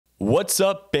What's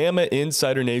up, Bama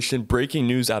Insider Nation? Breaking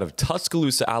news out of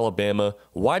Tuscaloosa, Alabama.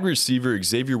 Wide receiver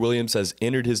Xavier Williams has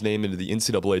entered his name into the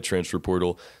NCAA transfer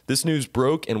portal. This news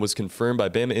broke and was confirmed by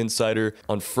Bama Insider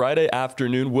on Friday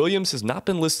afternoon. Williams has not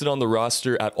been listed on the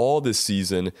roster at all this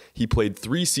season. He played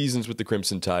 3 seasons with the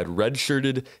Crimson Tide,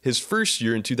 redshirted his first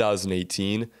year in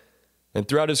 2018. And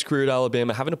throughout his career at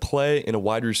Alabama, having to play in a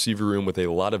wide receiver room with a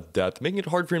lot of depth, making it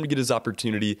hard for him to get his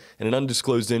opportunity, and an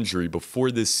undisclosed injury before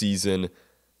this season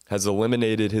has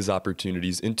eliminated his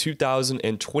opportunities in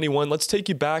 2021. Let's take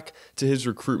you back to his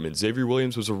recruitment. Xavier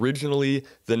Williams was originally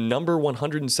the number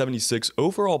 176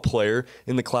 overall player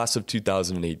in the class of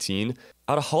 2018.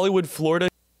 Out of Hollywood, Florida,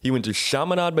 he went to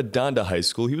Chaminade Madanda High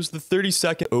School. He was the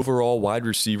 32nd overall wide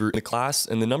receiver in the class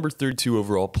and the number 32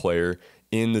 overall player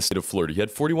in the state of Florida. He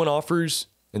had 41 offers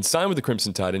and signed with the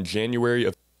Crimson Tide in January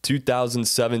of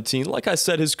 2017. Like I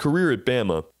said, his career at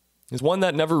Bama is one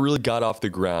that never really got off the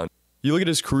ground. You look at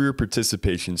his career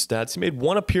participation stats. He made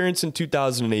 1 appearance in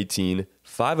 2018,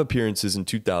 5 appearances in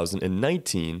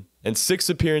 2019, and 6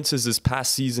 appearances this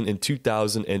past season in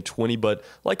 2020. But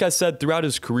like I said, throughout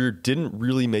his career, didn't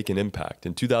really make an impact.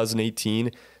 In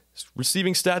 2018,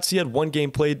 receiving stats, he had 1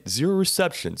 game played, 0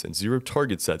 receptions, and 0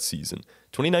 targets that season.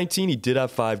 2019, he did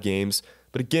have 5 games,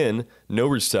 but again, no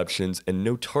receptions and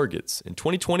no targets. In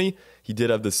 2020, he did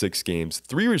have the 6 games,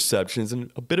 3 receptions,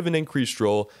 and a bit of an increased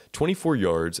role, 24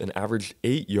 yards, and averaged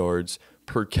 8 yards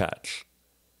per catch.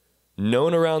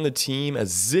 Known around the team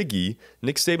as Ziggy,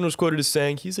 Nick Saban was quoted as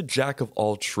saying, "He's a jack of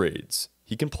all trades.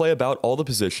 He can play about all the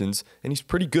positions, and he's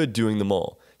pretty good doing them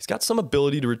all. He's got some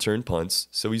ability to return punts,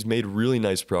 so he's made really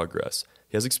nice progress.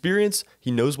 He has experience, he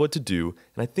knows what to do,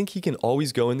 and I think he can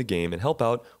always go in the game and help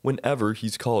out whenever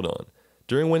he's called on."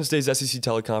 During Wednesday's SEC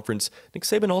teleconference, Nick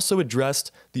Saban also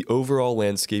addressed the overall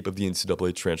landscape of the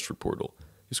NCAA transfer portal.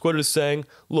 He was quoted as saying,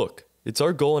 "Look, it's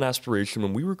our goal and aspiration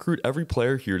when we recruit every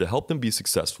player here to help them be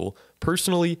successful,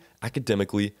 personally,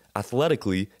 academically,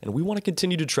 athletically, and we want to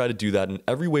continue to try to do that in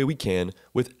every way we can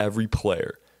with every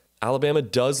player. Alabama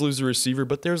does lose a receiver,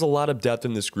 but there's a lot of depth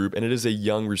in this group, and it is a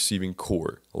young receiving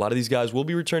core. A lot of these guys will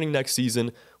be returning next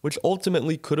season, which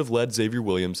ultimately could have led Xavier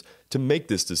Williams to make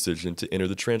this decision to enter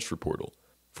the transfer portal."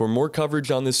 For more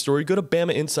coverage on this story, go to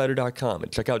BamaInsider.com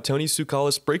and check out Tony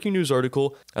Tsoukalis' breaking news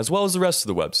article, as well as the rest of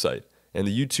the website and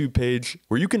the YouTube page,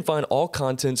 where you can find all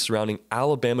content surrounding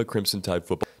Alabama Crimson Tide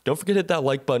football. Don't forget to hit that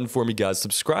like button for me, guys.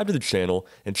 Subscribe to the channel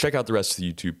and check out the rest of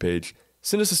the YouTube page.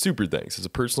 Send us a super thanks as a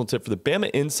personal tip for the Bama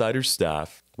Insider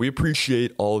staff. We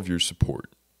appreciate all of your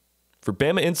support. For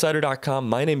BamaInsider.com,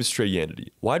 my name is Trey Yanity.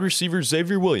 Wide receiver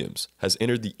Xavier Williams has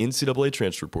entered the NCAA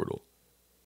transfer portal.